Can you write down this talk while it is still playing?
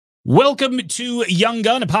Welcome to Young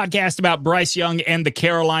Gun, a podcast about Bryce Young and the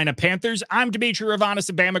Carolina Panthers. I'm Demetri and Lauren, a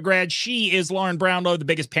Bama grad. She is Lauren Brownlow, the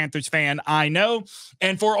biggest Panthers fan I know.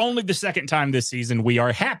 And for only the second time this season, we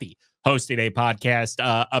are happy hosting a podcast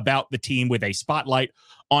about the team with a spotlight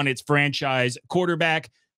on its franchise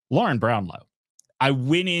quarterback, Lauren Brownlow. I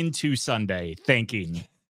went into Sunday thinking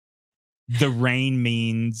the rain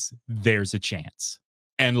means there's a chance.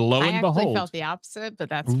 And lo and behold, I felt the opposite, but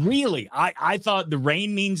that's really, I thought the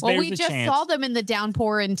rain means there's a chance. Well, we just saw them in the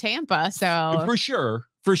downpour in Tampa, so for sure.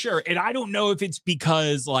 And I don't know if it's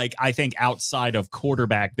because, like, I think outside of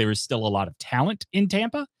quarterback, there is still a lot of talent in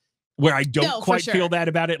Tampa, where I don't quite feel that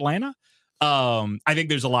about Atlanta. I think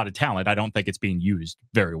there's a lot of talent. I don't think it's being used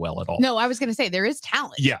very well at all. No, I was going to say there is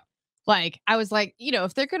talent. Yeah. Like, I was like,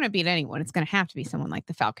 if they're going to beat anyone, it's going to have to be someone like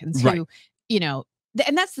the Falcons, right. who,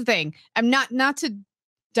 and that's the thing. I'm not to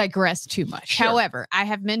digress too much. Sure. However, I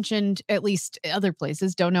have mentioned at least other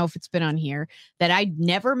places, don't know if it's been on here, that I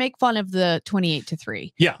never make fun of the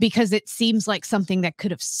 28-3. Yeah. Because it seems like something that could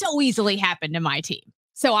have so easily happened to my team.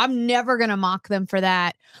 So I'm never going to mock them for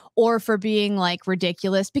that or for being like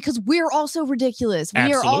ridiculous, because we're also ridiculous.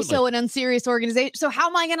 We are also an unserious organization. So how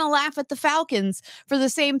am I going to laugh at the Falcons for the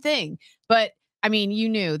same thing? But I mean, you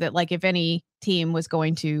knew that, like, if any team was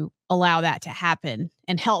going to allow that to happen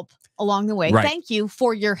and help along the way, right. Thank you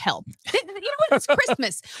for your help. You know what? It's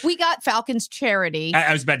Christmas. We got Falcons charity.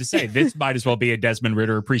 I was about to say, this might as well be a Desmond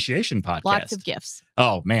Ridder appreciation podcast. Lots of gifts.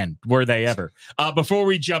 Oh, man, were they ever. Before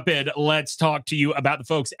we jump in, let's talk to you about the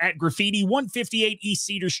folks at Graffiti, 158 East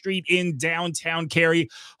Cedar Street in downtown Cary,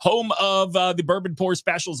 home of the Bourbon Pour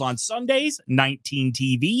specials on Sundays, 19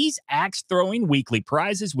 TVs, axe throwing, weekly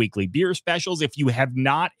prizes, weekly beer specials. If you have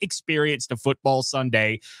not experienced a football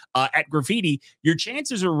Sunday at Graffiti, your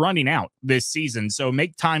chances are running out this season, so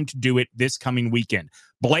make time to do it this coming weekend.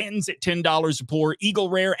 Blanton's at $10 a pour, Eagle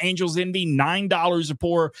Rare, Angels Envy, $9 a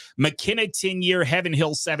pour, McKenna 10-year, Heaven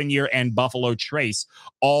Hill 7-year, and Buffalo Trace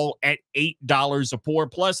all at $8 a pour.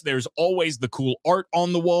 Plus, there's always the cool art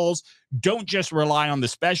on the walls. Don't just rely on the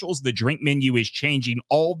specials. The drink menu is changing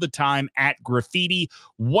all the time at Graffiti,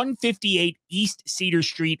 158 East Cedar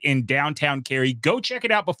Street in downtown Cary. Go check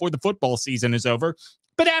it out before the football season is over.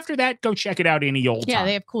 But after that, go check it out any old time. Yeah,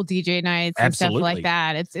 they have cool DJ nights and stuff like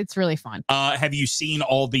that. It's really fun. Have you seen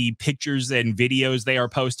all the pictures and videos they are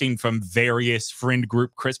posting from various friend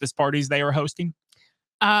group Christmas parties they are hosting?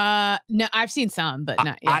 No, I've seen some, but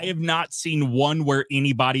not yet. I have not seen one where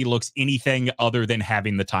anybody looks anything other than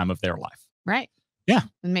having the time of their life. Right. Yeah.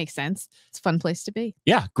 It makes sense. It's a fun place to be.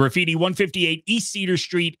 Yeah. Graffiti, 158 East Cedar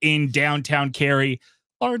Street in downtown Cary.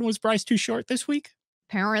 Lauren, was Bryce too short this week?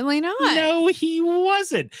 Apparently not. No, he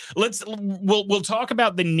wasn't. We'll talk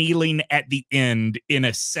about the kneeling at the end in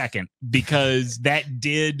a second, because that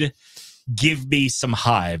did give me some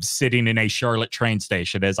hives sitting in a Charlotte train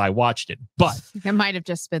station as I watched it. But it might have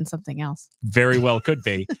just been something else. Very well could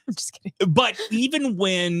be. I'm just kidding. But even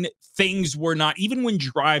when drives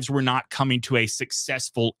were not coming to a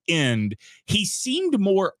successful end, he seemed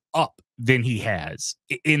more up than he has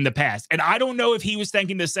in the past. And I don't know if he was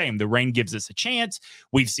thinking the same. The rain gives us a chance.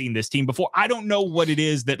 We've seen this team before. I don't know what it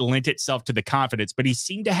is that lent itself to the confidence, but he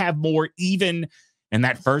seemed to have more even in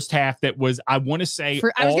that first half. That was, I want to say,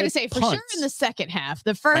 I was going to say for sure in the second half.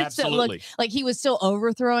 The first, it looked like he was still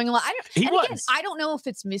overthrowing a lot. I don't know if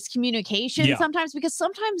it's miscommunication sometimes, because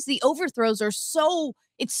sometimes the overthrows are so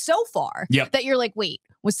far that you're like, wait,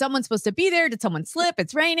 was someone supposed to be there? Did someone slip?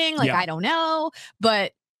 It's raining. I don't know.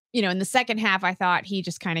 But in the second half, I thought he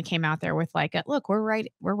just kind of came out there with like, look, we're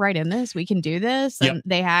right in this. We can do this. And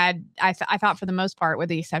they had, I thought for the most part, with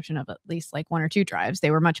the exception of at least like one or two drives,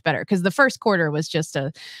 they were much better, because the first quarter was just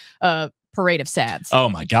a parade of sads. Oh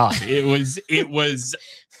my God. It was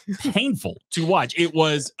painful to watch. It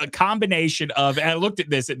was a combination of, and I looked at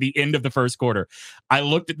this at the end of the first quarter. I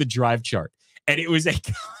looked at the drive chart, and it was a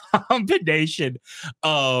combination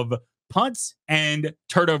of punts and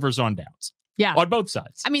turnovers on downs. Yeah. On both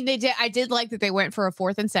sides. I mean, I did like that they went for a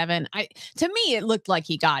 4th and 7. To me, it looked like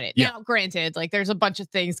he got it. Yeah. Now, granted, like there's a bunch of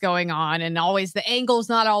things going on, and always the angle's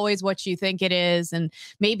not always what you think it is. And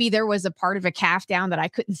maybe there was a part of a calf down that I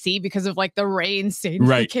couldn't see because of like the rain staining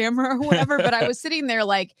the camera or whatever. But I was sitting there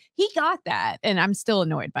like, he got that, and I'm still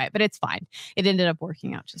annoyed by it, but it's fine. It ended up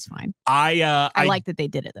working out just fine. I like that they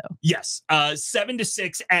did it though. Yes.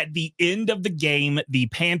 7-6 at the end of the game. The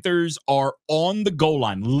Panthers are on the goal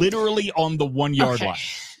line, literally on the 1 yard line.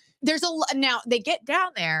 Now they get down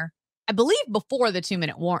there. I believe before the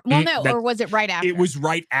 2-minute warning. Well, no, or was it right after? It was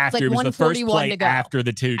right after. Like it was the first play after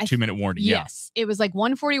the 2-minute warning. Yes. It was like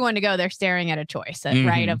 1:41 to go. They're staring at a choice,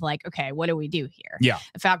 right? Of like, okay, what do we do here? Yeah.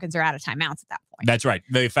 The Falcons are out of timeouts at that point. That's right.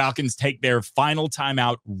 The Falcons take their final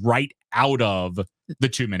timeout right out of the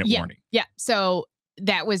 2-minute warning. Yeah. So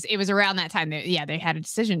it was around that time that, they had a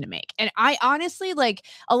decision to make. And I honestly, like,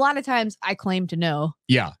 a lot of times I claim to know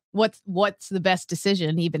what's the best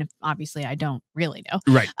decision, even if obviously I don't really know.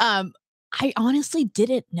 Right. I honestly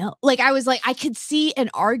didn't know. Like, I was like, I could see an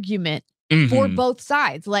argument for both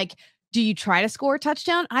sides. Like, do you try to score a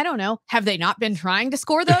touchdown? I don't know. Have they not been trying to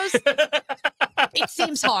score those? It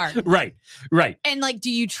seems hard. Right. And like, do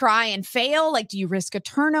you try and fail? Like, do you risk a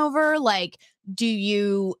turnover? Like, do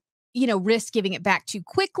you risk giving it back too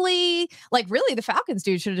quickly? Like, really, the Falcons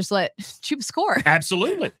should have just let Chuba score.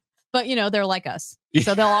 Absolutely. But, they're like us.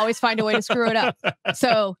 So they'll always find a way to screw it up.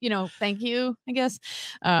 So, thank you, I guess.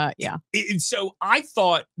 Yeah. So I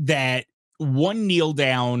thought that one kneel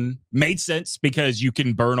down made sense because you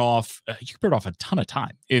can burn off a ton of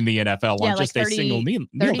time in the NFL on just 30, a single kneel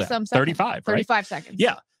down. 35, 35 seconds.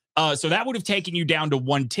 Yeah. So that would have taken you down to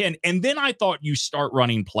 110. And then I thought you start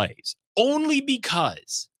running plays only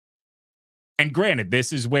because, and granted,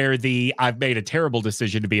 this is where I've made a terrible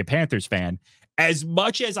decision to be a Panthers fan. As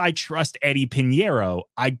much as I trust Eddie Pinheiro,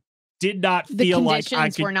 I did not feel like the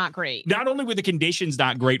conditions were not great. Not only were the conditions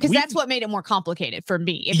not great, because that's what made it more complicated for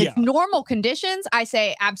me. If it's normal conditions, I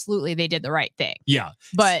say absolutely they did the right thing. Yeah,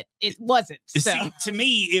 but it wasn't. So. See, to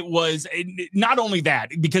me, it was not only that,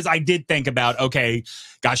 because I did think about, okay,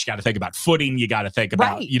 gosh, you got to think about footing, you got to think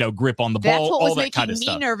about grip on the ball, that's what all was that making kind of me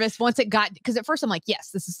stuff. Nervous once it got, because at first I'm like, yes,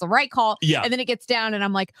 this is the right call. Yeah, and then it gets down, and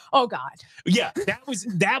I'm like, oh god. Yeah,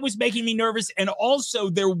 that was making me nervous, and also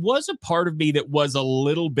there was a part of me that was a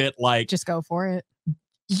little bit like, just go for it.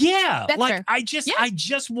 Yeah, that's like fair. I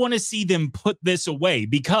just want to see them put this away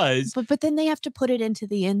because, but then they have to put it into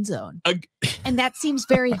the end zone, and that seems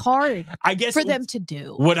very hard. I guess for them to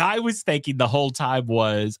do. What I was thinking the whole time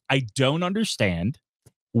was, I don't understand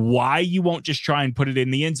why you won't just try and put it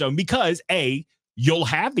in the end zone, because A, you'll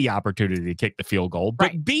have the opportunity to kick the field goal,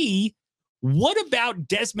 but B, what about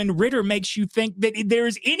Desmond Ridder makes you think that there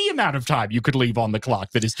is any amount of time you could leave on the clock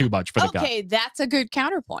that is too much for the guy? Okay, that's a good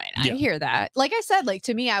counterpoint. I hear that. Like I said, like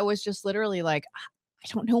to me, I was just literally like,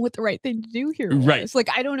 I don't know what the right thing to do here was. Right. Like,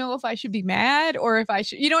 I don't know if I should be mad or if I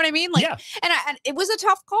should, you know what I mean? Like, and it was a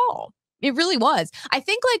tough call. It really was. I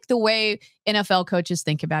think like the way NFL coaches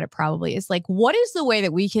think about it probably is like, what is the way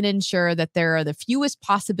that we can ensure that there are the fewest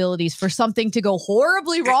possibilities for something to go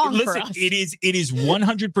horribly wrong for us? It is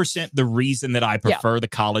 100% the reason that I prefer the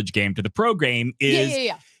college game to the pro game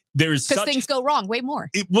is there's because things go wrong way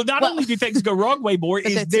more. Not only do things go wrong way more,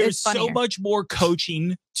 is there's so much more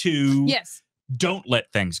coaching to don't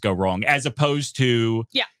let things go wrong, as opposed to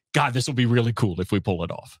God, this will be really cool if we pull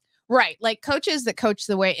it off. Right. Like coaches that coach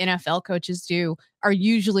the way NFL coaches do are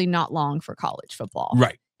usually not long for college football.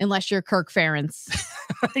 Right. Unless you're Kirk Ferentz.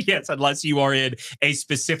 Yes, unless you are in a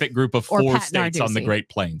specific group of 4 states on the Great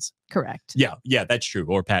Plains. Correct. Yeah, that's true.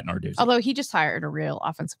 Or Pat Narduzzi. Although he just hired a real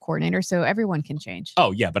offensive coordinator, so everyone can change.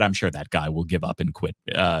 Oh, yeah, but I'm sure that guy will give up and quit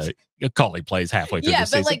calling plays halfway through the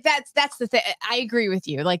season. Yeah, but like that's the thing. I agree with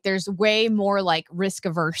you. Like there's way more like risk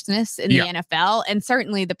averseness in the NFL, and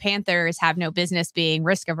certainly the Panthers have no business being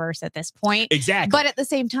risk averse at this point. Exactly. But at the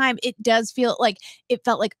same time, it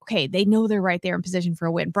felt like okay, they know they're right there in position for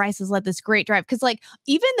a win. Bryce has led this great drive because like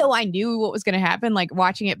even though I knew what was going to happen, like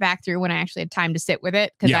watching it back through when I actually had time to sit with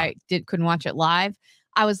it because I couldn't watch it live,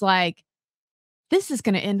 I was like, this is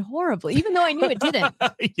going to end horribly, even though I knew it didn't.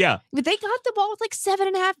 Yeah. But they got the ball with like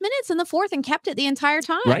 7.5 minutes in the fourth and kept it the entire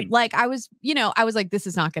time. Right. Like I was like, this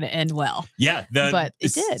is not going to end well. Yeah. But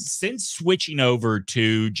it did. Since switching over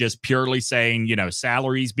to just purely saying,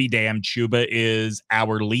 salaries be damned, Chuba is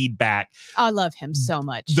our lead back. I love him so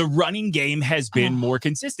much. The running game has been more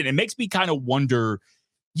consistent. It makes me kind of wonder,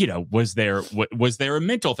 was there a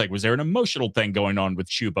mental thing? Was there an emotional thing going on with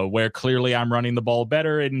Chuba where clearly I'm running the ball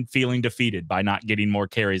better and feeling defeated by not getting more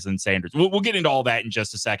carries than Sanders? We'll get into all that in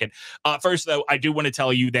just a second. First, though, I do want to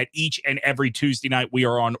tell you that each and every Tuesday night we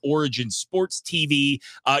are on Origin Sports TV.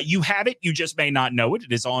 You have it. You just may not know it.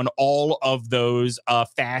 It is on all of those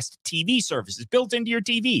fast TV services built into your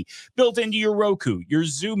TV, built into your Roku, your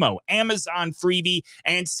Xumo, Amazon Freevee,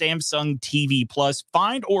 and Samsung TV Plus.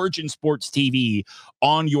 Find Origin Sports TV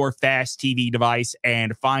on your fast TV device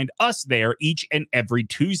and find us there each and every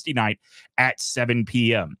Tuesday night at 7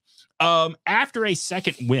 p.m. After a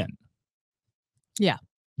second win. Yeah.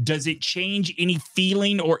 Does it change any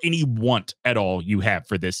feeling or any want at all you have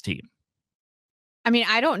for this team? I mean,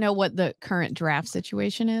 I don't know what the current draft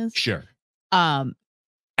situation is. Sure.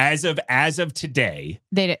 As of today,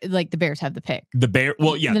 the Bears have the pick. The Bears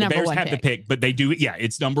have the pick, but they do. Yeah,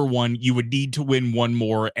 it's number one. You would need to win one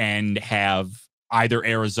more and have either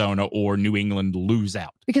Arizona or New England lose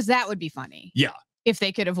out. Because that would be funny. Yeah. If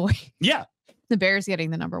they could avoid. Yeah. The Bears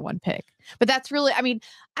getting the number one pick. But that's really,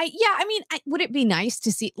 would it be nice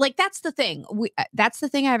to see, like, that's the thing. That's the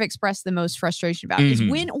thing I've expressed the most frustration about is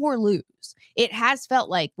win or lose. It has felt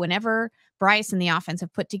like whenever Bryce and the offense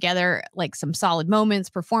have put together like some solid moments,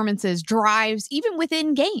 performances, drives, even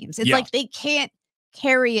within games, it's like they can't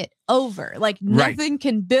carry it over. Like nothing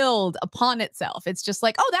can build upon itself. It's just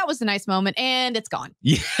like, oh, that was a nice moment and it's gone.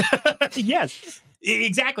 Yeah. Yes.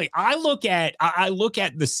 Exactly. I look at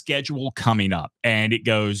the schedule coming up and it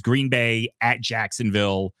goes Green Bay at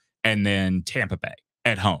Jacksonville and then Tampa Bay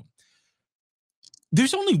at home.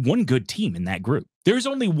 There's only one good team in that group. There's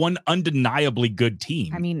only one undeniably good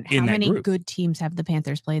team. I mean, how many good teams have the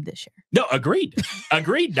Panthers played this year? No, agreed.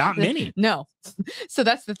 Not many. No. So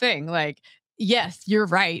that's the thing. Like, yes, you're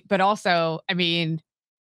right. But also, I mean,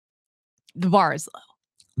 the bar is low.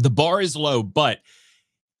 The bar is low, but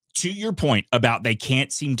to your point about they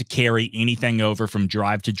can't seem to carry anything over from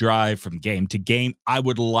drive to drive, from game to game, I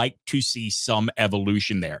would like to see some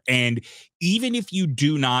evolution there. And even if you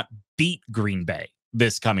do not beat Green Bay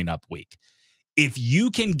this coming up week, if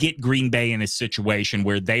you can get Green Bay in a situation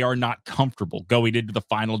where they are not comfortable going into the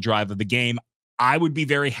final drive of the game, I would be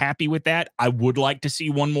very happy with that. I would like to see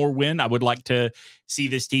one more win. I would like to see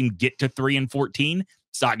this team get to 3-14.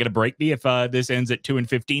 It's not going to break me if this ends at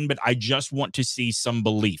 2-15, but I just want to see some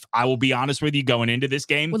belief. I will be honest with you going into this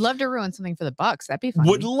game. Would love to ruin something for the Bucs. That'd be fun.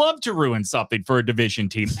 Would love to ruin something for a division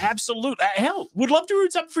team. Absolutely. Hell, would love to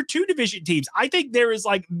ruin something for two division teams. I think there is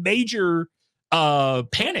like major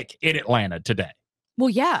panic in Atlanta today. Well,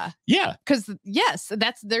 yeah. Yeah. Because, yes,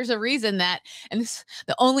 there's a reason that, and this,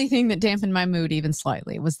 the only thing that dampened my mood even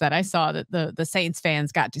slightly was that I saw that the Saints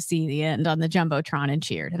fans got to see the end on the Jumbotron and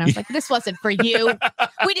cheered. And I was like, this wasn't for you.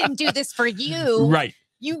 We didn't do this for you. Right.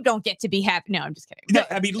 You don't get to be happy. No, I'm just kidding. No,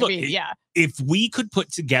 I mean, look, if we could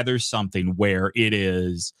put together something where it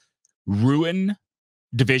is ruin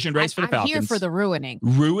division race for the Falcons. I'm here for the ruining.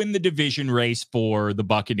 Ruin the division race for the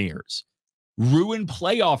Buccaneers. Ruin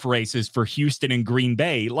playoff races for Houston and Green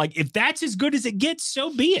Bay. Like, if that's as good as it gets,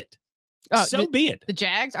 so be it. Be it. The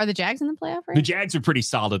Jags? Are the Jags in the playoff race? The Jags are pretty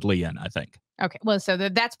solidly in, I think. Okay. Well, so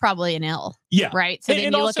that's probably an L. Yeah. Right? So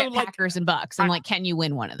then you look at Packers and Bucks and can you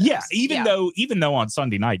win one of those? Yeah. Even though on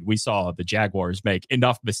Sunday night we saw the Jaguars make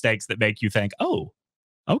enough mistakes that make you think, oh,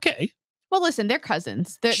 okay. Well, listen, they're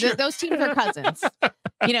cousins. Those teams are cousins.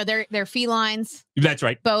 They're felines. That's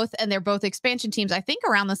right. Both, and they're both expansion teams. I think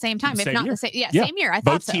around the same time, if not the same. Yeah, same year. I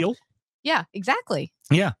thought both so. Teal. Yeah, exactly.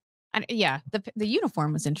 Yeah. And the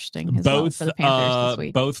uniform was interesting as well for the Panthers this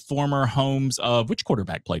week. Both former homes of which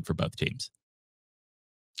quarterback played for both teams?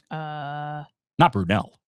 Not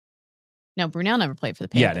Brunell. No, Brunell never played for the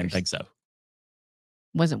Panthers. Yeah, I didn't think so.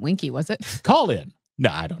 Wasn't Winky, was it? Call in.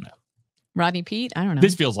 No, I don't know. Rodney Pete? I don't know.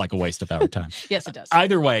 This feels like a waste of our time. Yes, it does.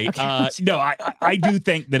 Either way, okay. No, I do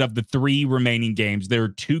think that of the three remaining games, there are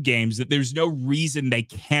two games that there's no reason they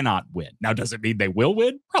cannot win. Now, does it mean they will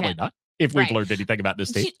win? Probably not, if we've learned anything about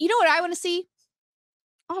this team. You know what I want to see?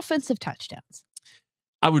 Offensive touchdowns.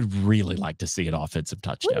 I would really like to see an offensive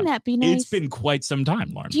touchdown. Wouldn't that be nice? It's been quite some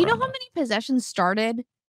time, Lauren. Do you know how many possessions started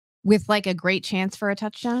with like a great chance for a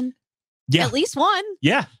touchdown? Yeah. At least one.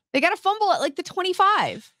 Yeah. They got a fumble at like the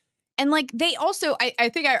 25. And like they also, I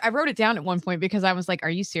think I wrote it down at one point because I was like, "Are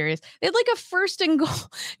you serious?" They had like a first and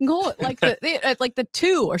goal at like the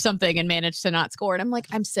 2 or something, and managed to not score. And I'm like,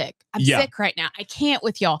 I'm sick. I'm sick right now. I can't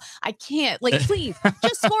with y'all. I can't. Like, please,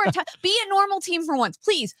 just score a be a normal team for once.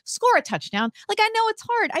 Please score a touchdown. Like, I know it's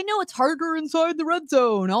hard. I know it's harder inside the red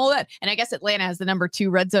zone. All that. And I guess Atlanta has the number 2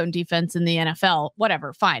 red zone defense in the NFL.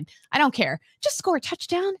 Whatever. Fine. I don't care. Just score a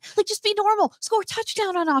touchdown. Like, just be normal. Score a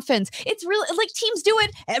touchdown on offense. It's really like teams do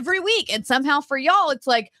it every week. And somehow for y'all, it's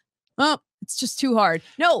like, oh, it's just too hard.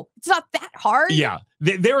 No, it's not that hard. Yeah,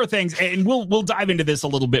 there are things, and we'll dive into this a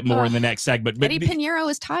little bit more in the next segment. But Eddie Pinheiro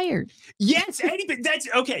is tired. Yes, Eddie. That's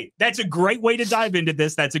okay. That's a great way to dive into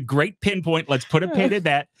this. That's a great pinpoint. Let's put a pin in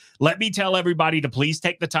that. Let me tell everybody to please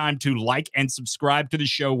take the time to like and subscribe to the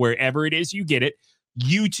show wherever it is you get it.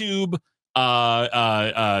 YouTube,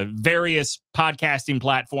 various podcasting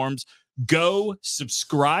platforms. Go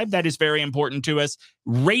subscribe. That is very important to us.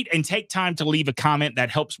 Rate and take time to leave a comment.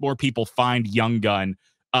 That helps more people find Young Gun.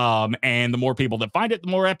 And the more people that find it,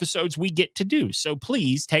 the more episodes we get to do. So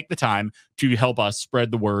please take the time to help us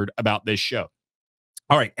spread the word about this show.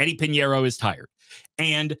 All right. Eddie Pinheiro is tired.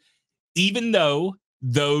 And even though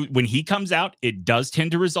when he comes out, it does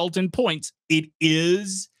tend to result in points, it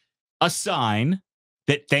is a sign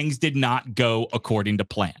that things did not go according to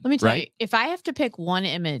plan. Let me tell you, if I have to pick one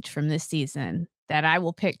image from this season that I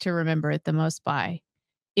will pick to remember it the most by,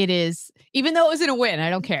 it is, even though it was in a win, I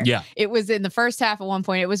don't care. Yeah. It was in the first half at one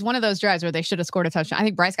point. It was one of those drives where they should have scored a touchdown. I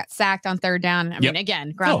think Bryce got sacked on third down. I mean,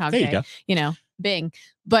 again, Groundhog Day, bing.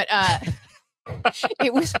 But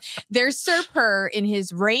it was, there's Sir Purr in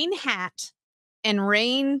his rain hat and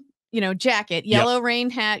rain, jacket, yellow rain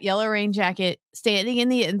hat, yellow rain jacket, standing in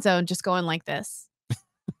the end zone, just going like this.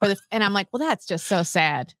 And I'm like, well, that's just so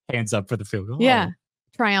sad. Hands up for the field goal. Yeah.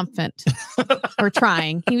 Triumphant. Or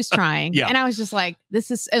trying. He was trying. Yeah. And I was just like, this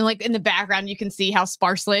is, and like in the background, you can see how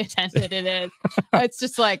sparsely attended it is. It's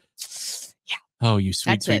just like, yeah. Oh, you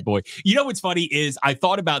sweet boy. You know what's funny is I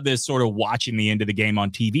thought about this sort of watching the end of the game on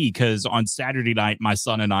TV, because on Saturday night, my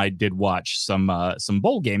son and I did watch some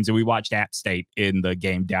bowl games, and we watched App State in the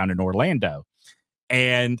game down in Orlando.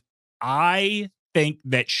 And I think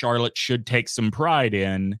that Charlotte should take some pride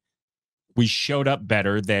in, we showed up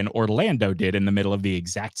better than Orlando did in the middle of the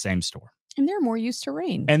exact same storm. And they're more used to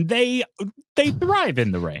rain. And they thrive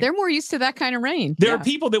in the rain. They're more used to that kind of rain. There are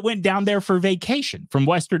people that went down there for vacation from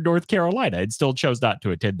Western North Carolina and still chose not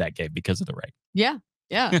to attend that game because of the rain. Yeah.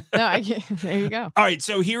 Yeah. No, there you go. All right.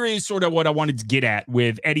 So here is sort of what I wanted to get at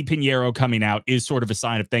with Eddie Pinheiro coming out is sort of a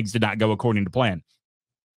sign of things did not go according to plan.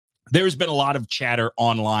 There's been a lot of chatter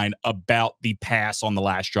online about the pass on the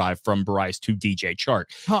last drive from Bryce to DJ Chark.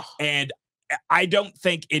 And I don't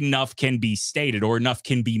think enough can be stated or enough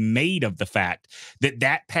can be made of the fact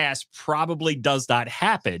that pass probably does not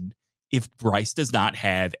happen if Bryce does not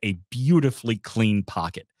have a beautifully clean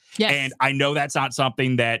pocket. Yes. And I know that's not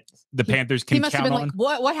something that the Panthers can count on. He must have been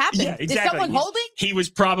like, what happened? Yeah, exactly. Is someone holding? He was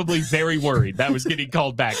probably very worried. That was getting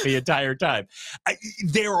called back the entire time.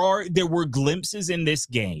 There were glimpses in this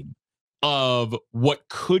game of what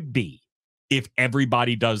could be if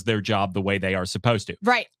everybody does their job the way they are supposed to.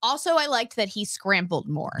 Right. Also, I liked that he scrambled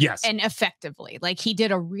more. Yes. And effectively. Like, he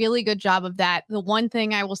did a really good job of that. The one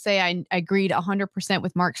thing I will say I agreed 100%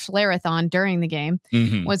 with Mark Schlereth on during the game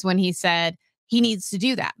was when he said he needs to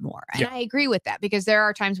do that more. And I agree with that, because there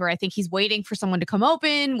are times where I think he's waiting for someone to come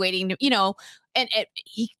open, waiting to, and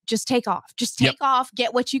he just take off, off,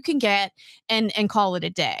 get what you can get and call it a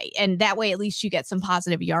day. And that way, at least you get some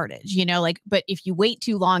positive yardage, but if you wait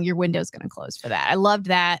too long, your window's going to close for that. I loved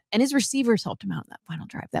that. And his receivers helped him out in that final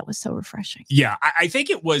drive. That was so refreshing. Yeah. I think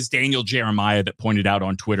it was Daniel Jeremiah that pointed out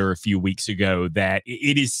on Twitter a few weeks ago that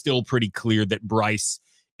it is still pretty clear that Bryce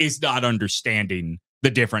is not understanding the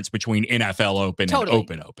difference between NFL open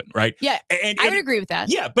and open, right? Yeah. And I would agree with that.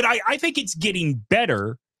 Yeah. But I think it's getting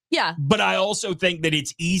better. Yeah. But I also think that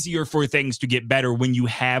it's easier for things to get better when you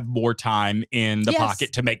have more time in the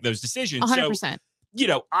pocket to make those decisions. 100%.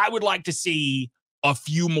 So, I would like to see a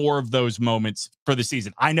few more of those moments for the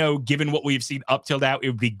season. I know, given what we've seen up till now, it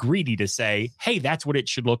would be greedy to say, hey, that's what it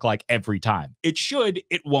should look like every time. It should,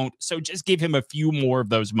 it won't. So just give him a few more of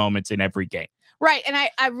those moments in every game. Right. And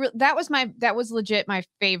that was legit my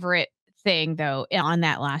favorite thing, though, on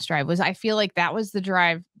that last drive. Was I feel like that was the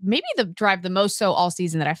drive, maybe the drive the most so all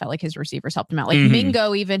season, that I felt like his receivers helped him out. Like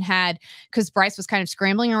Mingo even had, because Bryce was kind of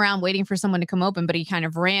scrambling around waiting for someone to come open, but he kind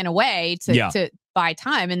of ran away to buy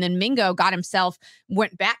time. And then Mingo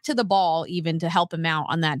went back to the ball even to help him out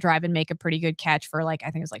on that drive and make a pretty good catch for I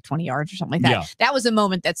think it was 20 yards or something like that. Yeah. That was a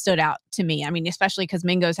moment that stood out to me. I mean, especially because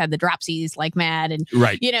Mingo's had the dropsies like mad. And,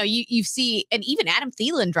 you see, and even Adam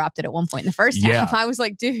Thielen dropped it at one point in the first half. I was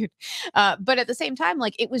like, dude. But at the same time,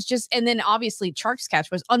 it was just, and then obviously Chark's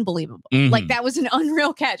catch was unbelievable. Like, that was an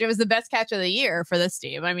unreal catch. It was the best catch of the year for this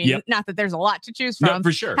team. I mean, not that there's a lot to choose from. No,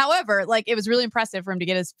 for sure. However, it was really impressive for him to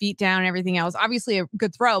get his feet down and everything else. Obviously a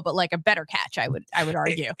good throw, but a better catch, I would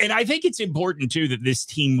argue. And I think it's important too that this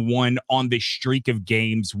team won on this streak of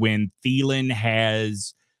games when Thielen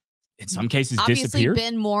has, in some cases, disappeared.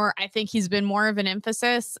 I think he's been more of an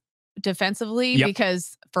emphasis defensively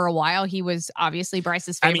because for a while he was obviously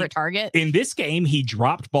Bryce's favorite target. In this game, he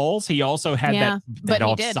dropped balls. He also had that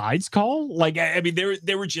offsides call.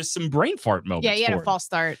 There were just some brain fart moments. Yeah, he had a false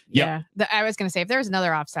start. Yep. Yeah. I was going to say, if there's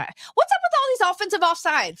another offside, what's up with all these offensive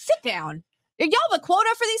offsides? Sit down. Y'all have a quota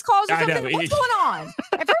for these calls or something? What's going on?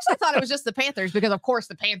 At first, I thought it was just the Panthers because, of course,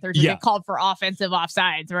 the Panthers would get called for offensive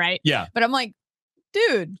offsides, right? Yeah. But I'm like,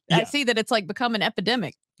 dude, I see that it's become an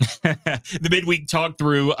epidemic. The midweek talk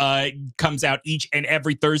through comes out each and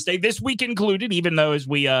every Thursday, this week included, even though as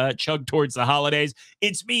we chug towards the holidays,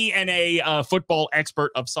 it's me and a football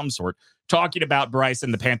expert of some sort talking about Bryce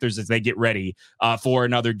and the Panthers as they get ready for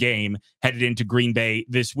another game headed into Green Bay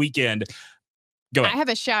this weekend. Go ahead. I have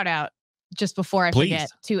a shout out just before I forget,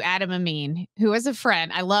 to Adam Amin, who is a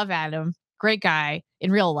friend. I love Adam. Great guy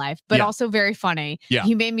in real life, but also very funny. Yeah.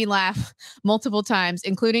 He made me laugh multiple times,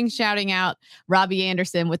 including shouting out Robbie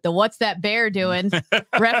Anderson with the "What's that bear doing?"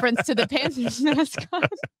 reference to the Panthers mascot.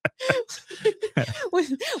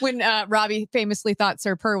 when Robbie famously thought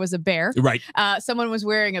Sir Purr was a bear. Right. Someone was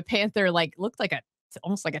wearing a Panther, looked like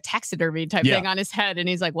almost like a taxidermy type thing on his head. And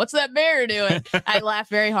he's like, "What's that bear doing?" I laughed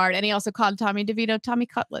very hard. And he also called Tommy DeVito Tommy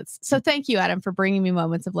Cutlets. So thank you, Adam, for bringing me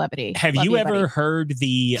moments of levity. Have you ever heard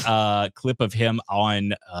the clip of him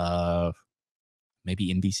on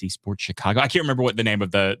maybe NBC Sports Chicago? I can't remember what the name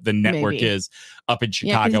of the network is up in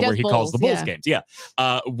Chicago, where he calls the Bulls games. Yeah.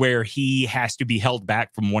 Where he has to be held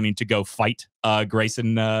back from wanting to go fight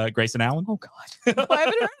Grayson Allen. Oh God. I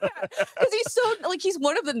haven't heard that. Because he's so he's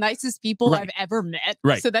one of the nicest people I've ever met.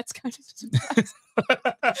 Right. So that's kind of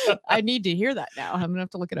surprising. I need to hear that now. I'm gonna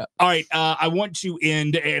have to look it up. All right. I want to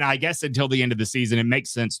end, and I guess until the end of the season, it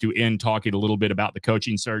makes sense to end talking a little bit about the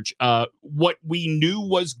coaching search. What we knew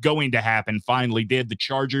was going to happen finally did. The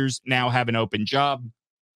Chargers now have an open job.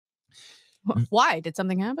 Why? Did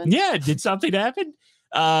something happen? Yeah, did something happen?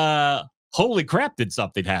 Holy crap, did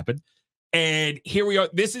something happen? And here we are.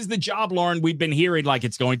 This is the job, Lauren, we've been hearing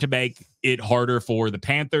it's going to make it harder for the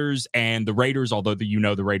Panthers and the Raiders, although the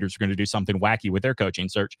Raiders are going to do something wacky with their coaching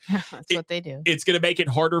search. That's what they do. It's going to make it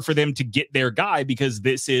harder for them to get their guy because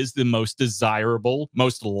this is the most desirable,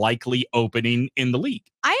 most likely opening in the league.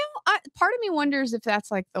 Part of me wonders if that's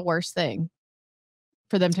the worst thing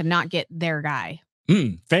for them to not get their guy.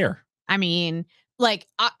 Fair. I mean,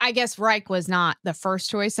 I guess Reich was not the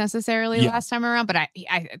first choice necessarily last time around, but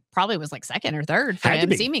I probably was second or third for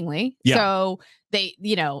him, seemingly. Yeah. So they,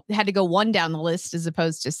 had to go one down the list as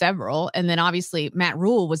opposed to several. And then obviously Matt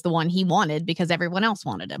Rule was the one he wanted because everyone else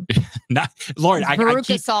wanted him. Lauren, I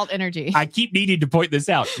keep salt energy. I keep needing to point this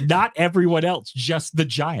out. Not everyone else, just the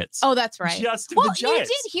Giants. Oh, that's right. Just the Giants.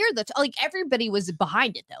 You did hear everybody was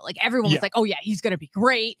behind it though. Everyone was oh yeah, he's going to be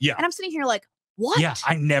great. Yeah. And I'm sitting here what? Yeah,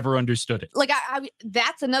 I never understood it.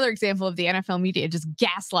 That's another example of the NFL media just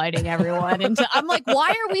gaslighting everyone. I'm why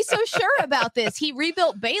are we so sure about this? He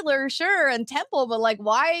rebuilt Baylor, sure, and Temple, but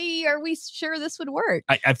why are we sure this would work?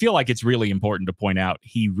 I feel like it's really important to point out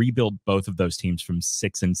he rebuilt both of those teams from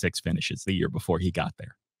 6-6 finishes the year before he got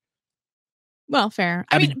there. Well, fair.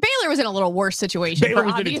 I mean, Baylor was in a little worse situation. Baylor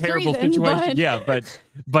was in a terrible situation. Yeah,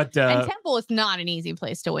 but and Temple is not an easy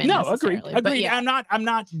place to win. No, agreed. Yeah. I'm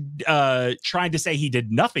not trying to say he did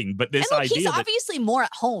nothing, but this idea he's obviously more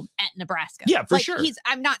at home at Nebraska. Yeah, for sure.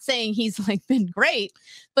 I'm not saying he's been great,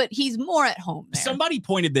 but he's more at home there. Somebody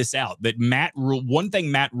pointed this out that Matt Rule. One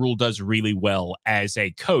thing Matt Rule does really well as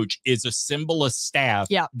a coach is assemble a staff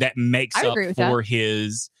that makes up for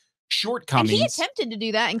his shortcomings. And he attempted to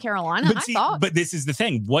do that in Carolina, I thought. But this is the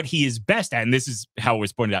thing. What he is best at, and this is how it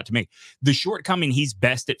was pointed out to me, the shortcoming he's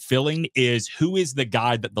best at filling is who is the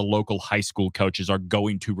guy that the local high school coaches are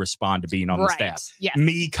going to respond to being on the staff. Yes.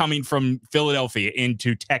 Me coming from Philadelphia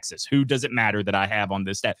into Texas. Who does it matter that I have on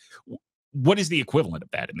this staff? What is the equivalent of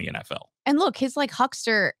that in the NFL? And look, his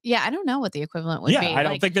Huckster. Yeah, I don't know what the equivalent would be. Yeah, I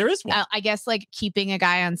don't think there is one. I guess keeping a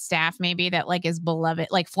guy on staff maybe that is beloved,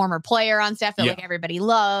 former player on staff that everybody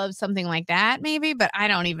loves, something like that maybe. But I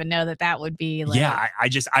don't even know that would be I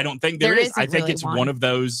don't think there is. I think it's one of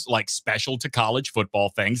those special to college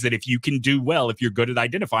football things that if you can do well, if you're good at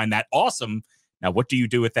identifying that, awesome. Now, what do you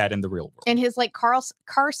do with that in the real world? And his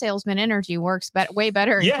car salesman energy works way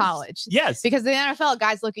better in college. Yes. Because the NFL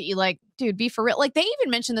guys look at you dude, be for real. They even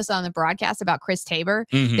mentioned this on the broadcast about Chris Tabor.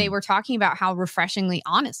 Mm-hmm. They were talking about how refreshingly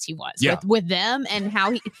honest he was with them and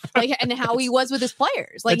how he and how he was with his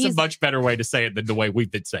players. It's a much better way to say it than the way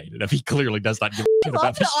we've been saying it. If he clearly does not give a shit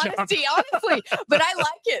about this honesty, honestly. But I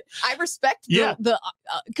like it. I respect the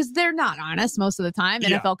because they're not honest most of the time.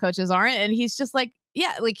 NFL coaches aren't. And he's just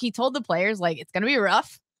he told the players, it's going to be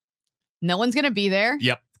rough. No one's going to be there.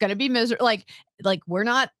 Yep. It's going to be miserable. We're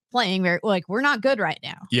not playing very, we're not good right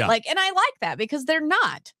now. Yeah. And I like that because they're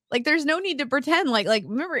not. There's no need to pretend.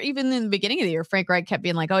 Remember, even in the beginning of the year, Frank Reich kept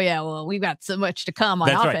being oh, yeah, well, we've got so much to come on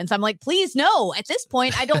offense. Right. I'm please, no. At this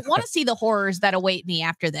point, I don't want to see the horrors that await me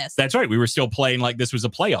after this. That's right. We were still playing like this was a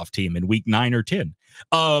playoff team in week 9 or 10.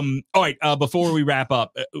 All right. Before we wrap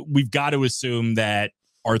up, we've got to assume that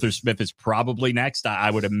Arthur Smith is probably next.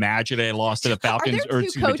 I would imagine they lost to the Falcons or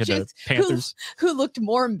to the Panthers. Who looked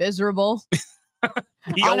more miserable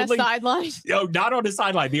on a sideline? No, not on a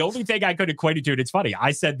sideline. The only thing I could equate it to, and it's funny,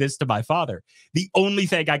 I said this to my father. The only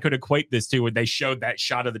thing I could equate this to when they showed that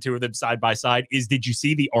shot of the two of them side by side is, did you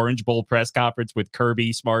see the Orange Bowl press conference with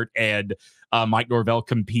Kirby Smart and Mike Norvell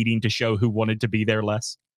competing to show who wanted to be there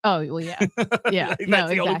less? Oh, well, yeah. Yeah. That's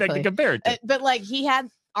the only thing to compare it to. But like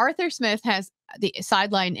Arthur Smith has the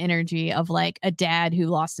sideline energy of like a dad who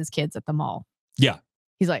lost his kids at the mall. Yeah.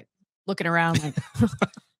 He's like looking around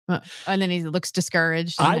like, and then he looks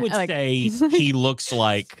discouraged. I would say he looks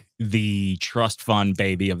like the trust fund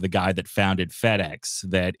baby of the guy that founded FedEx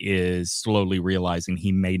that is slowly realizing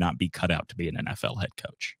he may not be cut out to be an NFL head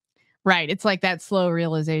coach. Right. It's like that slow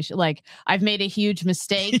realization. Like, I've made a huge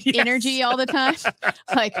mistake energy all the time.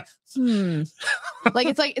 Like,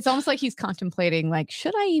 Like, it's almost like he's contemplating, like,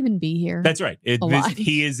 should I even be here? That's right.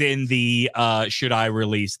 He is in the should I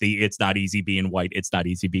release the it's not easy being white, it's not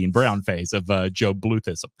easy being brown phase of Joe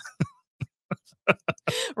Bluthism.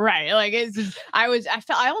 Right. Like, I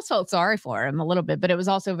almost felt sorry for him a little bit, but it was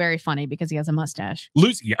also very funny because he has a mustache.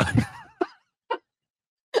 Yeah.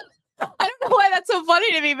 I don't know why that's so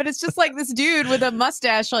funny to me, but it's just like this dude with a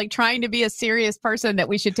mustache, like trying to be a serious person that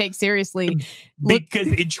we should take seriously. Because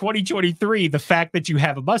in 2023, the fact that you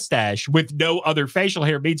have a mustache with no other facial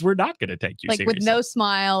hair means we're not going to take you like seriously. With no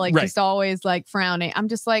smile, like just always like frowning. I'm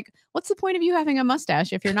just like, what's the point of you having a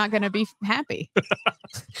mustache if you're not going to be happy?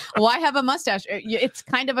 Why have a mustache? It's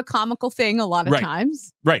kind of a comical thing a lot of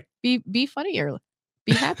times. Right. Be funnier.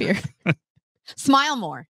 Be happier. Smile more.